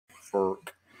FERC.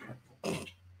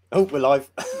 Oh, we're live.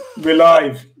 We're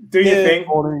live. Do you think?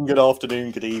 Good morning, good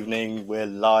afternoon, good evening. We're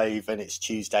live, and it's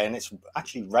Tuesday, and it's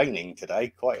actually raining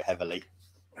today quite heavily.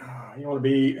 You want to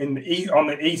be in the on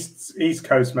the east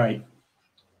coast, mate.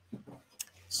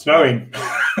 Snowing.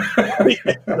 Good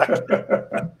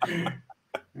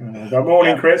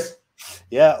morning, Chris.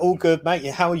 Yeah, all good, mate.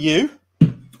 How are you?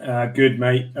 Good,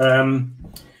 mate.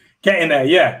 Getting there,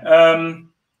 yeah.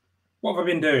 What have I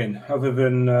been doing other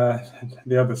than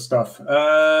the other stuff?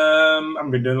 I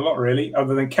haven't been doing a lot, really,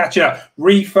 other than catching up,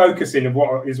 refocusing of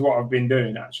what I've been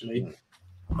doing, actually.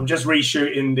 I'm just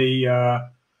reshooting the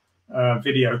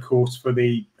video course for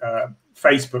the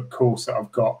Facebook course that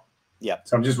I've got. Yeah.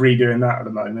 So I'm just redoing that at the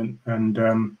moment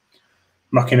and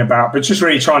mucking about, but just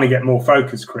really trying to get more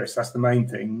focus, Chris. That's the main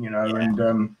thing, you know. Yeah. And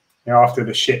you know, after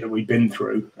the shit that we've been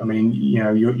through, I mean, you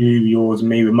know, yours, and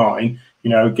me with mine. You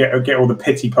know, get all the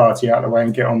pity party out of the way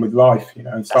and get on with life. You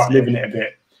know, and start living it a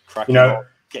bit. Cracking you know,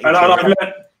 and I've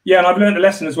learned, and I've learned a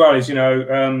lesson as well. Is you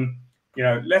know,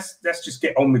 let's just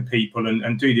get on with people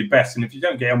and do your best. And if you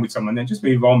don't get on with someone, then just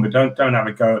move on. But don't have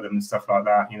a go at them and stuff like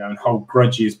that. You know, and hold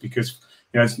grudges because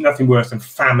you know there's nothing worse than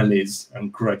families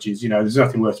and grudges. You know, there's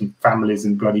nothing worse than families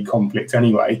and bloody conflict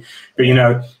anyway. But you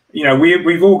know,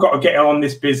 we've all got to get on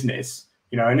this business.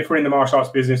 You know, and if we're in the martial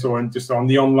arts business or just on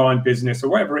the online business or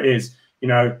whatever it is. You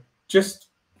know, just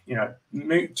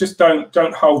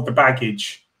don't hold the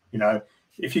baggage. You know,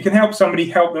 if you can help somebody,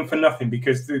 help them for nothing.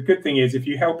 Because the good thing is, if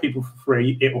you help people for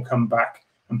free, it will come back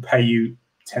and pay you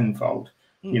tenfold.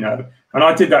 You know, and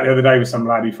I did that the other day with some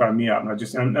lad who phoned me up, and I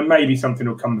just and maybe something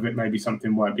will come of it, maybe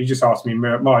something won't. But he just asked me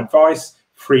my advice,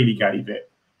 freely gave it.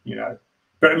 You know,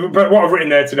 but what I've written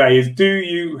there today is: do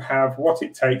you have what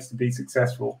it takes to be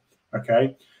successful?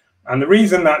 Okay. And the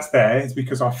reason that's there is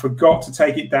because I forgot to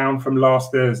take it down from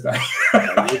last Thursday.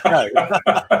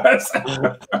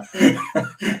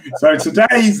 So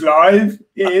today's live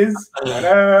is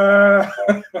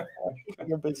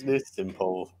your business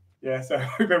simple. Yeah, so I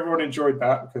hope everyone enjoyed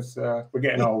that because we're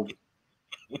getting old.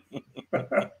 It's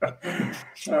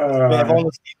a bit of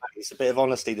honesty, mate. It's a bit of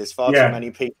honesty. There's far too many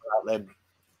people out there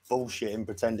bullshitting,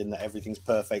 pretending that everything's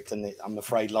perfect, and I'm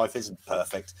afraid life isn't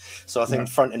perfect. So I think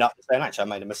fronting up and saying, actually, I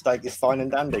made a mistake is fine and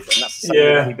dandy, and that's the same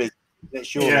with any business.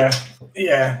 Surely.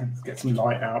 Yeah, let's get some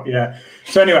light out. Yeah.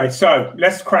 So anyway, so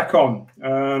let's crack on.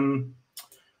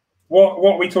 What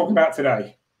are we talking about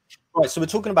today? Right, so we're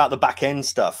talking about the back end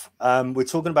stuff. We're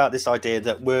talking about this idea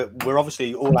that we're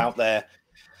obviously all out there.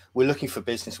 We're looking for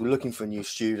business. We're looking for new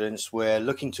students. We're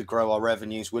looking to grow our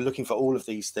revenues. We're looking for all of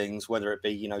these things, whether it be,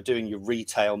 you know, doing your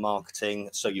retail marketing,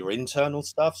 so your internal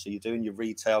stuff. So you're doing your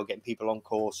retail, getting people on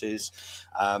courses,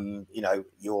 you know,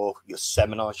 your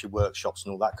seminars, your workshops,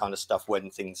 and all that kind of stuff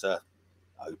when things are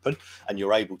open and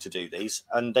you're able to do these.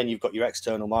 And then you've got your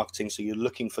external marketing. So you're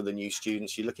looking for the new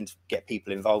students. You're looking to get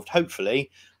people involved. Hopefully,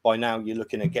 by now you're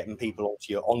looking at getting people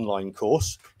onto your online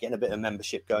course, getting a bit of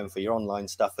membership going for your online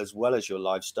stuff as well as your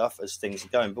live stuff as things are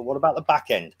going. But what about the back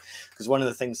end? Because one of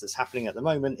the things that's happening at the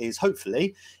moment is,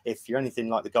 hopefully, if you're anything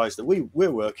like the guys that we're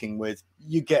working with,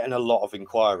 you're getting a lot of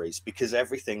inquiries because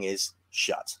everything is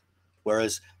shut.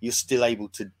 Whereas you're still able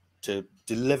to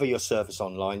deliver your service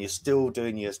online, you're still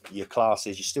doing your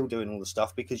classes, you're still doing all the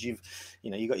stuff because you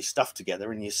got your stuff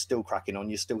together and you're still cracking on,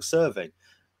 you're still serving.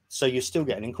 So you're still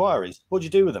getting inquiries. What do you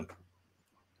do with them?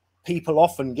 People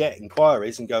often get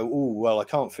inquiries and go, oh, well, I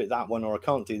can't fit that one, or I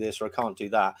can't do this, or I can't do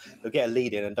that. They'll get a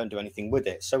lead in and don't do anything with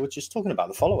it. So we're just talking about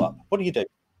the follow-up. What do you do?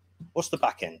 What's the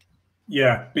back end?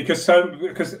 Yeah, because I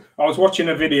was watching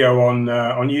a video on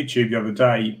YouTube the other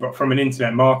day, but from an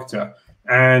internet marketer,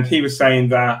 and he was saying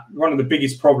that one of the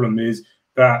biggest problem is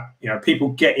that, you know, people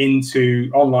get into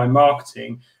online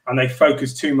marketing and they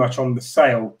focus too much on the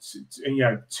sale, you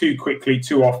know, too quickly,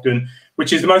 too often,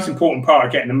 which is the most important part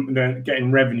of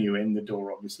getting revenue in the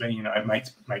door. Obviously, you know, it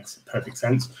makes perfect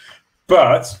sense,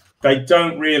 but they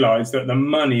don't realize that the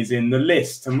money's in the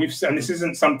list. And this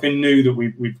isn't something new that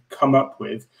we've come up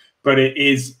with, but it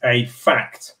is a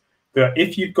fact that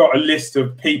if you've got a list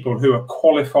of people who are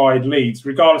qualified leads,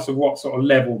 regardless of what sort of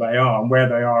level they are and where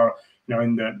they are, you know,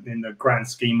 in the grand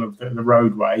scheme of the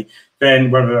roadway, then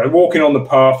whether they're walking on the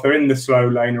path, they're in the slow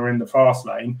lane or in the fast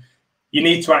lane, you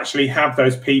need to actually have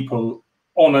those people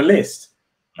on a list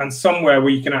and somewhere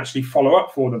where you can actually follow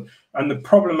up for them. And the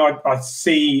problem I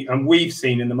see, and we've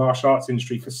seen in the martial arts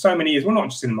industry for so many years, well, not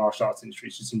just in the martial arts industry,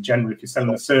 it's just in general, if you're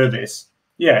selling a service.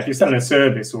 Yeah, if you're selling a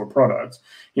service or a product,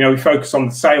 you know, we focus on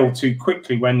the sale too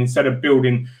quickly when instead of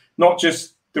building not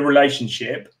just the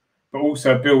relationship, but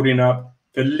also building up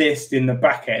the list in the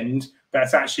back end,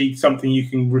 that's actually something you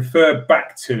can refer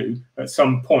back to at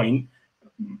some point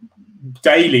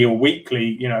daily or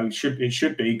weekly, you know, it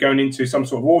should be going into some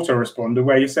sort of autoresponder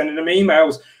where you're sending them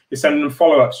emails, you're sending them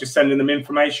follow-ups, you're sending them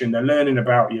information, they're learning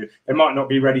about you. They might not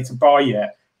be ready to buy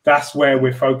yet. That's where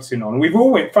we're focusing on. We've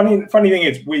always, funny thing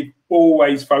is, we've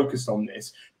always focused on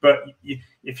this, but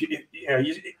if you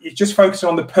just focus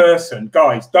on the person,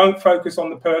 guys, don't focus on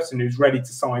the person who's ready to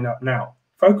sign up now.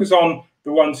 Focus on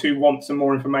the ones who want some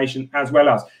more information, as well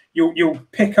as you'll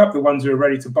pick up the ones who are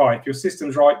ready to buy. If your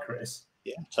system's right, Chris,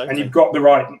 yeah, totally. And you've got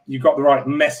the right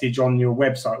message on your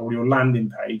website or your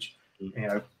landing page, you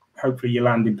know, hopefully your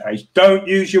landing page. Don't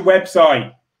use your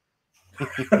website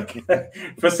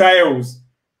for sales.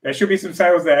 There should be some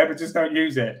sales there, but just don't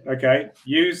use it. Okay,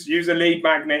 use a lead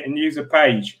magnet and use a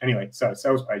page. Anyway, so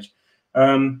sales page.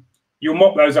 You'll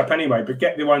mop those up anyway, but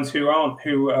get the ones who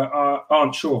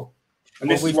aren't sure. And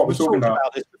this is what we're talking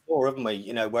about this before, haven't we?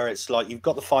 You know, where it's like you've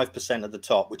got the 5% at the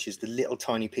top, which is the little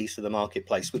tiny piece of the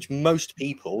marketplace, which most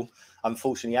people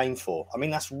unfortunately aim for. I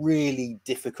mean, that's really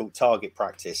difficult target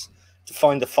practice, to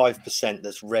find the 5%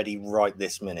 that's ready right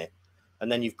this minute.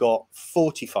 And then you've got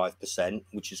 45%,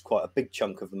 which is quite a big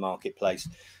chunk of the marketplace,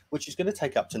 which is going to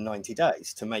take up to 90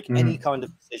 days to make any kind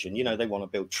of decision. You know, they want to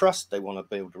build trust, they want to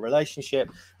build a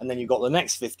relationship. And then you've got the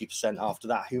next 50% after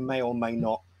that who may or may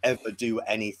not ever do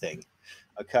anything.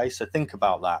 Okay, so think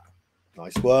about that.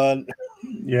 Nice one.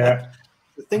 Yeah.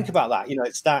 Think about that. You know,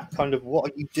 it's that kind of,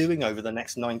 what are you doing over the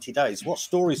next 90 days? What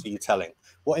stories are you telling?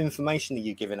 What information are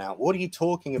you giving out? What are you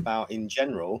talking about in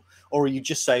general? Or are you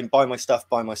just saying, buy my stuff,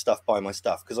 buy my stuff, buy my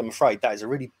stuff? Because I'm afraid that is a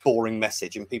really boring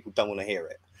message and people don't want to hear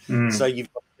it. So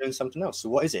you've got to be doing something else. So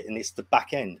what is it? And it's the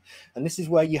back end. And this is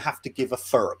where you have to give a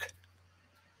FERC.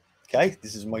 Okay,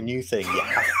 this is my new thing. You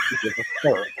have to give a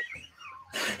FERC.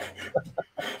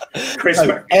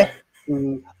 So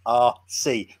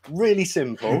FERC, really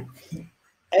simple.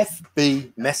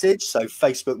 FB message, so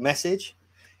Facebook message,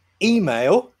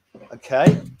 email,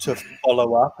 okay, to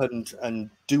follow up and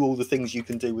do all the things you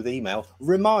can do with email.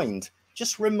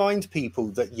 Just remind people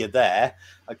that you're there,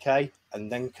 okay,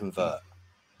 and then convert.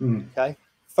 Okay,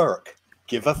 FERC,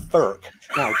 give a FERC.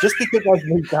 Now, just because I've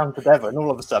moved down to Devon,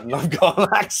 all of a sudden I've got an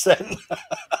accent.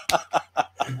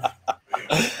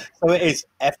 So it is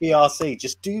FERC.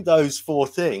 Just do those 4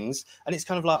 things. And it's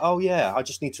kind of like, oh, yeah, I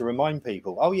just need to remind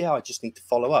people. Oh, yeah, I just need to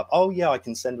follow up. Oh, yeah, I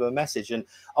can send them a message. And,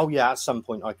 oh, yeah, at some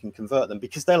point I can convert them.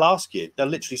 Because they'll ask you. They'll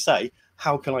literally say,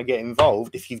 how can I get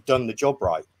involved if you've done the job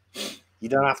right? You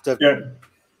don't have to,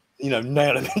 you know,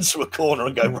 nail them into a corner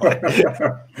and go, right,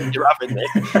 you're having this.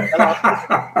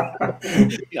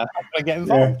 You know, how can I get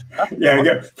involved?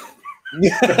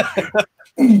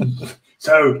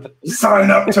 So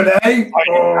sign up today,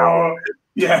 or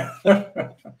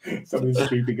something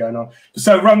stupid going on.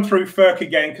 So run through FERC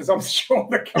again, because I'm sure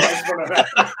the guys want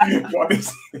to know what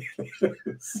this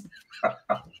is.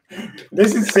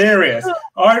 This is serious.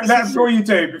 Before you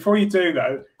do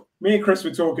though, me and Chris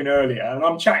were talking earlier, and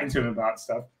I'm chatting to him about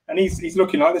stuff, and he's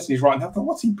looking like this, and he's writing. I thought,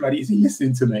 what's he bloody? Is he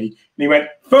listening to me? And he went,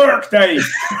 FERC, Dave.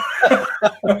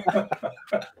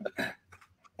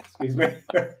 Excuse me.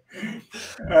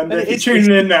 And if you're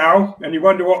tuning in now and you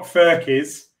wonder what FERC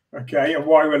is, okay, and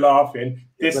why we're laughing,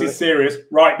 this is serious.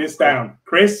 Write this down,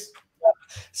 Chris.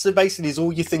 So basically,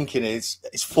 all you're thinking is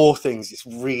 4 things. It's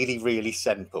really, really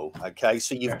simple. Okay,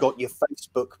 so you've got your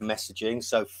Facebook messaging.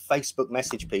 So Facebook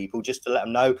message people just to let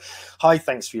them know, hi,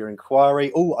 thanks for your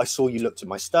inquiry. Oh, I saw you looked at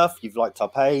my stuff. You've liked our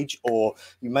page, or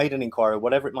you made an inquiry,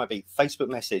 whatever it might be. Facebook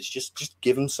message. Just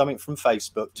give them something from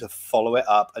Facebook to follow it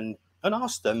up and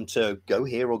ask them to go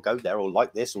here or go there or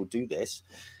like this or do this.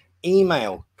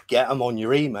 Email, get them on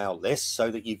your email list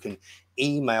so that you can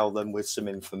email them with some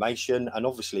information. And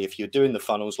obviously, if you're doing the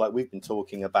funnels like we've been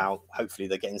talking about, hopefully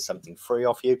they're getting something free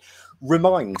off you.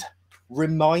 Remind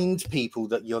people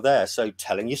that you're there. So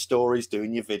telling your stories,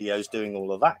 doing your videos, doing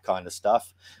all of that kind of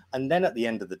stuff. And then at the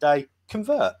end of the day,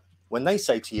 convert. When they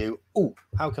say to you, oh,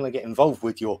 how can I get involved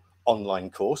with your online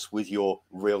course, with your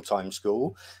real-time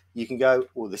school, you can go,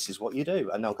 well, this is what you do,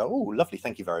 and they'll go, oh, lovely,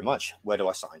 thank you very much, where do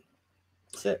I sign?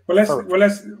 That's it.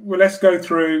 Let's go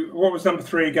through, what was number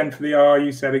 3 again for the R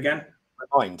you said again?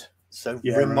 Remind. So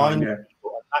remind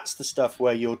people. That's the stuff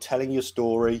where you're telling your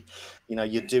story, you know,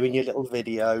 you're doing your little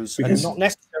videos, and not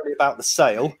necessarily about the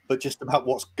sale, but just about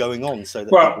what's going on, so that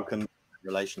people can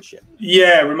relationship.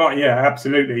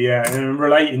 Absolutely, and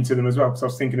relating to them as well, because I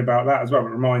was thinking about that as well. It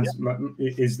reminds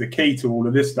is the key to all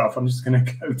of this stuff. I'm just going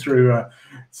to go through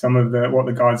some of what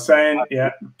the guy's saying.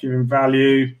 Giving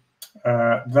value.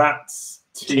 That's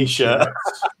t-shirt.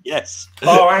 Yes.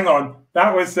 Oh, hang on,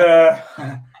 that was that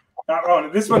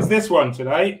one. This one's this one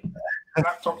today.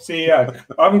 Laptop CEO.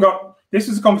 I haven't got. This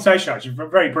was a conversation actually,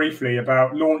 very briefly,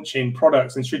 about launching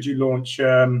products and should you launch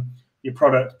your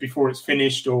product before it's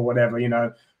finished or whatever. You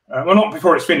know, well, not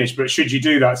before it's finished, but should you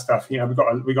do that stuff? You know,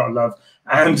 we got to love.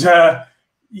 And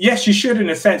yes, you should in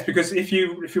a sense, because if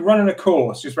you're running a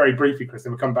course, just very briefly, Chris,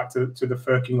 then we'll come back to the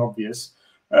FERCing obvious.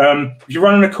 If you're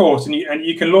running a course and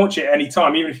you can launch it at any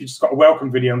time, even if you just got a welcome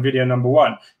video on video number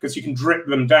 1, because you can drip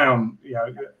them down, you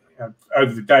know,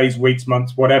 over the days, weeks,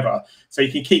 months, whatever. So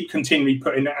you can keep continually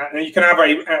putting that, and you can have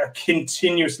a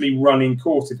continuously running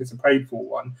course if it's a paid for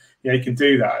one. Yeah, you can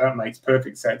do that. That makes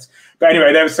perfect sense. But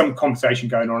anyway, there was some conversation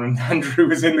going on, and Andrew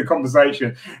was in the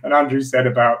conversation, and Andrew said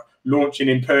about launching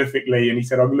imperfectly, and he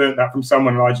said, I've learned that from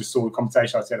someone, and I just saw the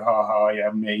conversation. I said, ha ha, yeah,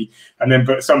 me. And then,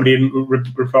 but somebody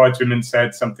replied to him and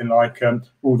said something like,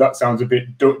 oh, that sounds a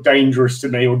bit dangerous to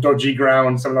me, or dodgy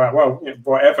ground, something like that. Well, you know,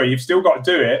 whatever, you've still got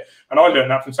to do it. And I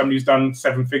learned that from somebody who's done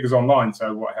 7 figures online,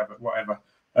 so whatever.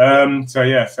 So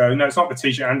yeah, so no, it's not the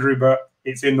t-shirt, Andrew, but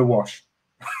it's in the wash.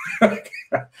 Okay,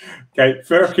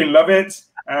 FERC, love it.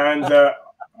 And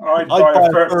I'd buy a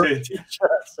FERC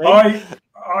t-shirt.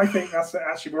 I think that's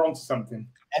actually, we're onto something.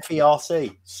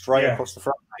 FERC straight across the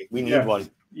front, mate. We need one.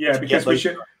 Yeah, because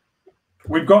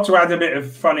we've got to add a bit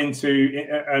of fun into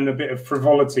and a bit of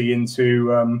frivolity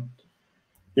into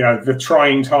you know, the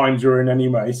trying times we're in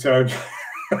anyway. So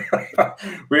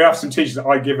we have some teachers that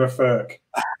I give a FERC.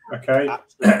 Okay.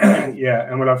 Yeah,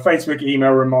 and we'll have Facebook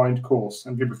email remind course,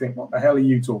 and people think, what the hell are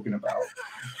you talking about?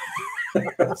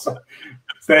 So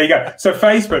there you go. So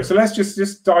Facebook. So let's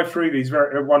just dive through these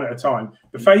one at a time.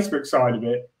 The Facebook side of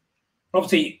it.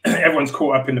 Obviously, everyone's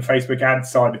caught up in the Facebook ad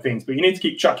side of things, but you need to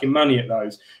keep chucking money at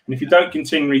those. And if you don't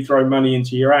continually throw money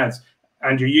into your ads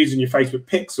and you're using your Facebook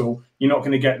pixel, you're not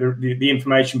going to get the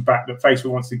information back that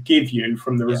Facebook wants to give you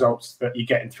from the results that you're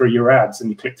getting through your ads and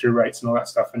your click-through rates and all that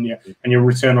stuff, and your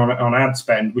return on ad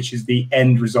spend, which is the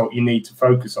end result you need to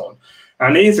focus on.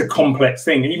 And it is a complex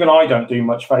thing. Even I don't do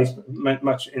much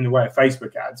in the way of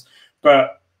Facebook ads,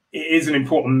 but it is an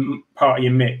important part of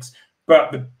your mix.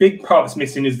 But the big part that's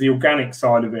missing is the organic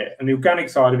side of it. And the organic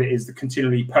side of it is the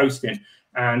continually posting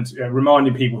and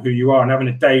reminding people who you are and having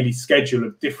a daily schedule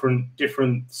of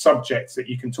different subjects that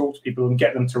you can talk to people and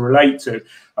get them to relate to.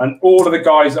 And all of the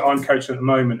guys that I'm coaching at the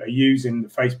moment are using the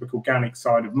Facebook organic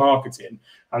side of marketing,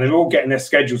 and they're all getting their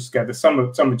schedules together. Some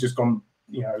have just gone,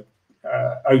 you know,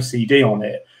 OCD on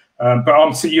it.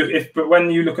 But when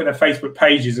you look at their Facebook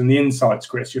pages and the insights,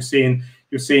 Chris, you're seeing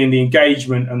the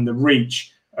engagement and the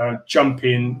reach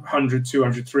jumping 100,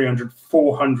 200, 300,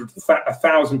 400,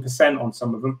 1,000% on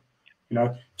some of them, you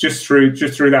know, just through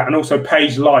that. And also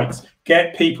page likes.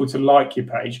 Get people to like your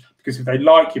page, because if they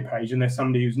like your page and they're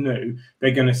somebody who's new,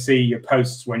 they're going to see your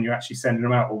posts when you're actually sending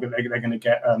them out, or they're going to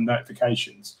get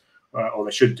notifications, or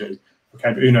they should do.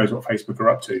 Okay, but who knows what Facebook are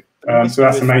up to? So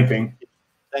that's the main thing.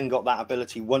 Then got that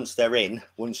ability once they're in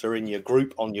your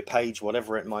group, on your page,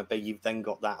 whatever it might be, you've then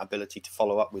got that ability to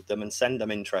follow up with them and send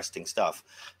them interesting stuff.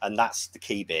 And that's the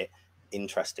key bit: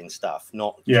 interesting stuff,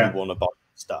 not you want to buy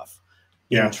stuff.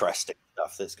 Interesting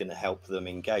stuff that's going to help them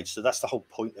engage. So that's the whole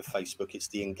point of Facebook. It's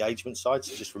the engagement side.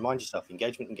 So just remind yourself: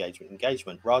 engagement,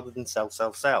 rather than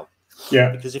sell. Yeah.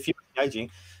 Because if you're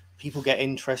engaging, people get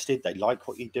interested, they like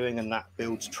what you're doing, and that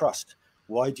builds trust.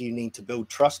 Why do you need to build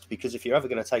trust? Because if you're ever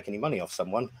going to take any money off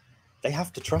someone, they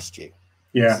have to trust you.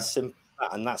 Yeah. It's simple,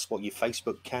 and that's what your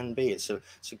Facebook can be. It's a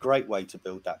great way to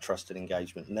build that trust and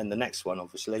engagement. And then the next one,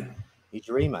 obviously, is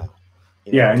your email.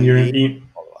 And your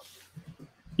follow-up.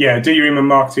 Yeah, do your email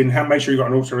marketing. Make sure you've got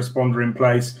an autoresponder in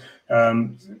place.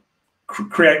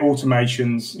 Create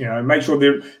automations. You know, make sure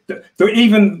they're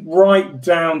even right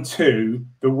down to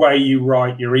the way you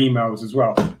write your emails as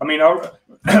well. I mean,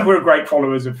 we're great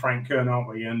followers of Frank Kern, aren't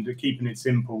we? And keeping it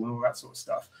simple and all that sort of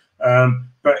stuff.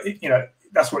 But you know,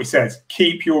 that's what he says.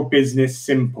 Keep your business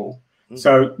simple.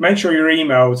 So make sure your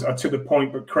emails are to the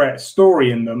point, but create a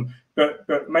story in them.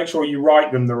 But make sure you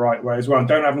write them the right way as well. And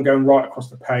don't have them going right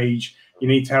across the page. You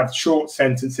need to have short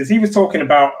sentences. He was talking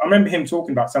about, I remember him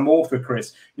talking about some author, Chris,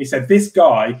 and he said, this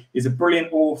guy is a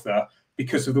brilliant author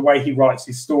because of the way he writes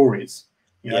his stories.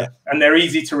 You know? And they're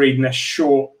easy to read, and they're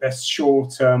short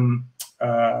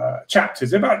chapters.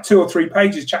 They're about 2 or 3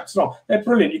 pages, chapters long. They're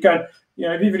brilliant. You're going, you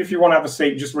know, even if you want to have a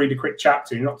seat, just read a quick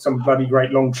chapter. You're not some bloody great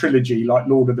long trilogy like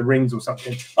Lord of the Rings or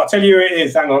something. I'll tell you who it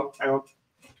is. Hang on.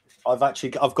 I've got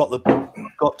 2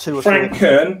 or 3. Frank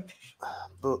Kern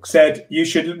books said you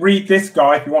should read this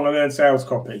guy if you want to learn sales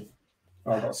copy.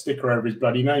 Oh, I've got a sticker over his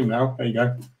bloody name now. There you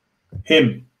go.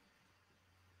 Him.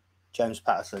 James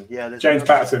Patterson. Yeah, James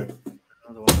Patterson.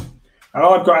 Another one. And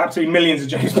I've got absolutely millions of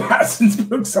James Patterson's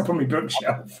books up on my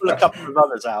bookshelf. A couple of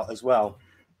others out as well.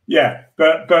 Yeah,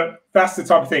 but that's the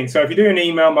type of thing. So if you're doing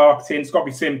email marketing, it's got to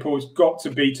be simple. It's got to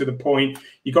be to the point.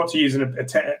 You've got to use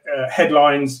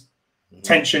headlines,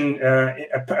 tension,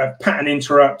 a pattern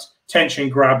interrupt, tension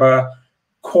grabber.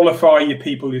 Qualify your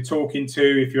people you're talking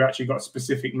to if you actually got a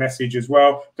specific message as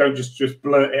well. Don't just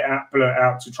blurt it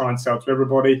out to try and sell to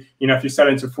everybody. You know, if you're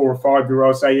selling to 4- or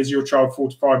 5-year-olds, say, is your child 4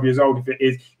 to 5 years old?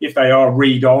 If they are,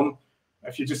 read on.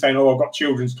 If you're just saying, oh, I've got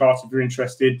children's class, if you're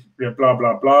interested, blah,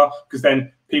 blah, blah, because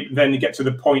then you get to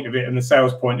the point of it and the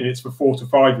sales point, and it's for 4 to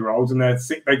 5-year-olds, and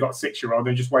they got 6-year-old,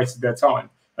 they just wasted their time,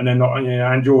 and they're not,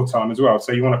 and your time as well.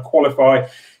 So you want to qualify,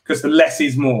 because the less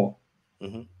is more.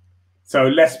 Mm-hmm. So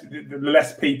the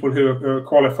less people who are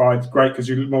qualified is great, because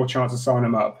you've more chance to sign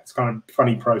them up. It's kind of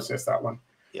funny process, that one.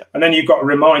 Yeah. And then you've got a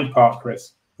remind part,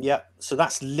 Chris. Yeah, so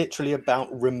that's literally about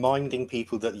reminding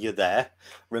people that you're there,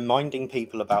 reminding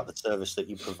people about the service that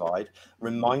you provide,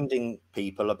 reminding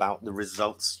people about the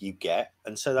results you get.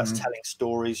 And so that's telling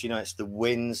stories, you know, it's the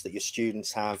wins that your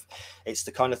students have. It's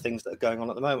the kind of things that are going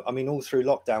on at the moment. I mean, all through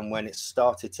lockdown, when it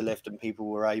started to lift and people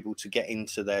were able to get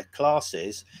into their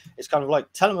classes, it's kind of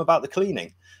like, tell them about the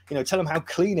cleaning. You know, tell them how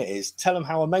clean it is. Tell them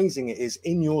how amazing it is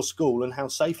in your school and how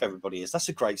safe everybody is. That's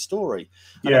a great story.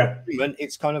 Yeah. And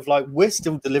it's kind of like, we're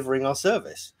still delivering our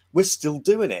service. We're still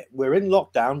doing it. We're in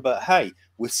lockdown, but hey,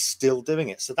 we're still doing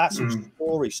it. So that's all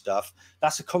story stuff.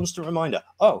 That's a constant reminder.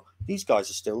 Oh, these guys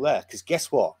are still there. Because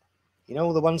guess what? You know,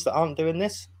 all the ones that aren't doing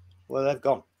this, well, they've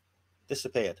gone,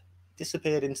 disappeared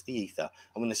into the ether.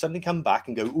 And when they suddenly come back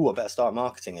and go, oh, I better start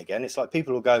marketing again, it's like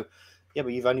people will go, yeah,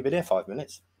 but you've only been here 5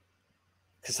 minutes.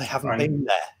 Because they haven't been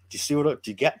there. Do you see do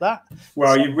you get that?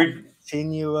 Well,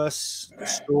 continuous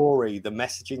story, the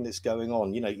messaging that's going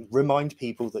on. You know, remind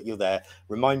people that you're there.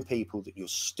 Remind people that you're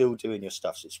still doing your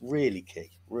stuff. So it's really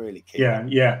key, really key. Yeah,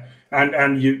 yeah.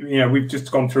 And you know, we've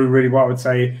just gone through really what I would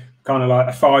say kind of like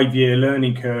a 5-year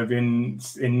learning curve in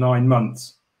 9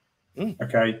 months.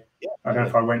 Okay. Yeah, I don't know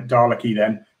if I went Daleki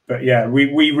then, but yeah,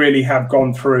 we really have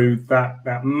gone through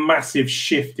that massive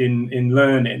shift in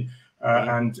learning.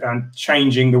 And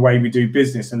changing the way we do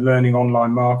business and learning online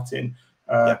marketing.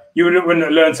 You wouldn't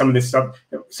have learned some of this stuff.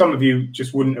 Some of you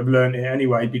just wouldn't have learned it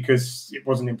anyway because it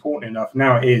wasn't important enough.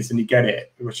 Now it is, and you get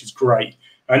it, which is great.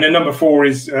 And then number 4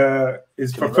 is for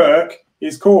FERC,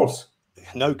 is course.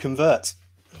 No, convert.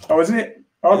 Oh, isn't it?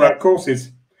 Oh, right,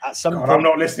 courses. At some point, I'm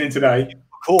not listening today.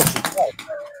 Courses.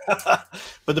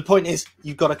 But the point is,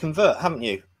 you've got to convert, haven't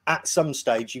you? At some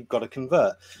stage, you've got to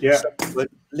convert. Yeah. So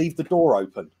leave the door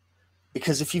open.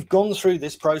 Because if you've gone through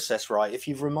this process, right, if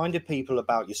you've reminded people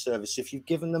about your service, if you've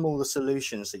given them all the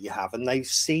solutions that you have and they've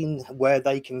seen where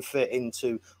they can fit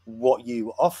into what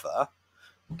you offer,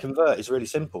 convert is really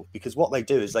simple. Because what they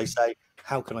do is they say,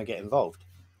 how can I get involved?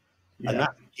 Yeah. And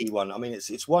that's the key one. I mean,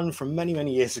 it's one from many,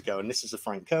 many years ago, and this is a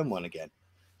Frank Kern one again.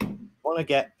 Want to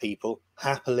get people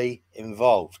happily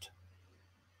involved.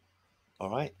 All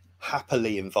right?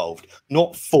 Happily involved.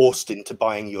 Not forced into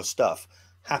buying your stuff.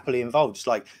 Happily involved. It's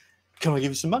like, can I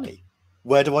give you some money?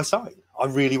 Where do I sign? I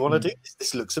really want to do this.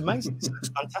 This looks amazing. This looks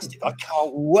fantastic. I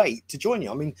can't wait to join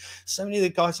you. I mean, so many of the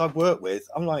guys I've worked with,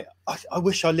 I'm like, I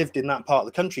wish I lived in that part of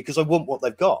the country because I want what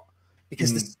they've got.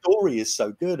 Because the story is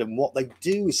so good and what they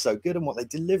do is so good and what they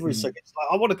deliver is so good. It's like,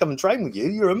 I want to come and train with you.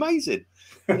 You're amazing.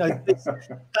 You know,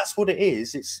 that's what it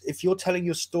is. It's if you're telling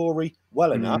your story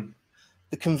well enough,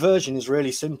 the conversion is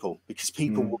really simple because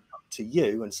people will come to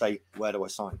you and say, where do I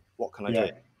sign? What can I do?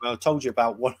 I told you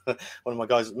about one of my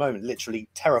guys at the moment, literally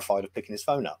terrified of picking his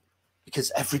phone up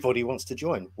because everybody wants to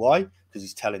join. Why? Because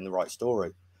he's telling the right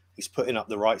story. He's putting up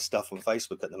the right stuff on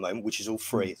Facebook at the moment, which is all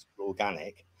free, it's all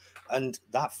organic. And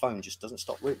that phone just doesn't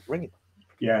stop ringing.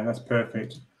 Yeah, that's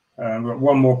perfect. We've got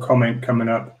one more comment coming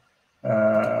up.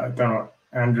 I don't know what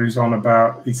Andrew's on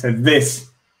about. He said this,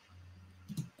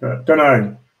 but don't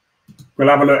know. We'll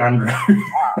have a look,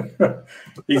 Andrew.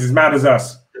 He's as mad as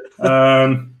us.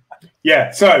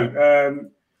 Yeah, so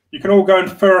you can all go and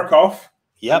FERC off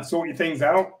and sort your things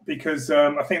out because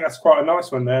I think that's quite a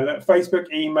nice one there.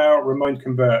 Facebook, email, remind,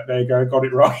 convert. There you go, got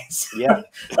it right. Yeah,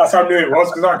 that's how I knew it was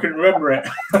because I couldn't remember it.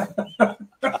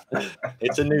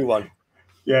 It's a new one.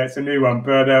 Yeah, it's a new one,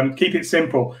 but keep it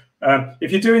simple.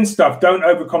 If you're doing stuff, don't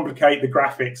overcomplicate the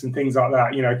graphics and things like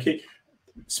that. You know,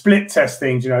 split test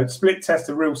things. You know, split test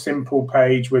a real simple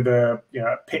page with a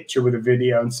picture with a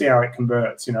video and see how it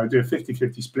converts. You know, do a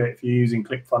 50-50 split if you're using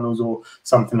ClickFunnels or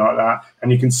something like that,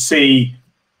 and you can see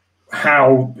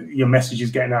how your message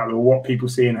is getting out or what people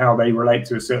see and how they relate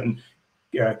to a certain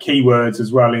keywords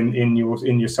as well in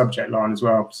your subject line as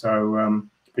well. So,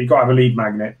 but you've got to have a lead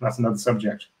magnet. That's another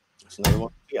subject. That's another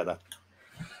one together.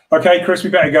 Okay, Chris, we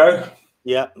better go.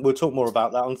 Yeah, we'll talk more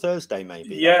about that on Thursday,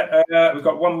 maybe. Yeah, we've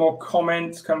got one more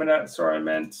comment coming up. Sorry, I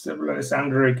meant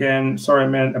Sandra again. Sorry, I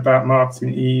meant about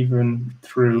marketing even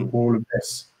through all of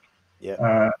this.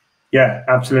 Yeah. Yeah,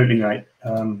 absolutely, mate.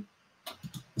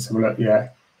 Let's have a look. Yeah.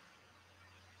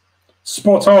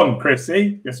 Spot on,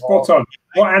 Chrissy. You're spot on.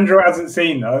 What Andrew hasn't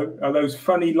seen, though, are those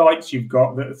funny lights you've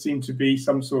got that seem to be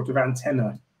some sort of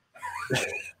antenna. Do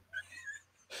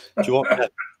you want to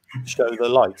show the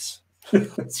lights?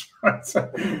 That's right.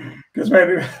 Because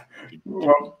maybe,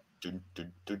 well,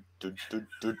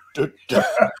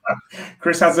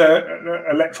 Chris has an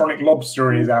electronic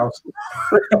lobster in his house.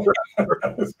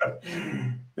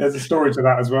 There's a story to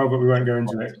that as well, but we won't go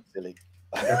into it. Silly.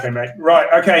 Okay, mate. Right.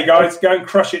 Okay, guys, go and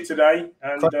crush it today.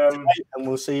 And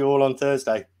we'll see you all on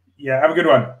Thursday. Yeah, have a good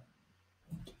one.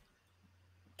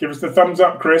 Give us the thumbs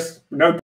up, Chris. No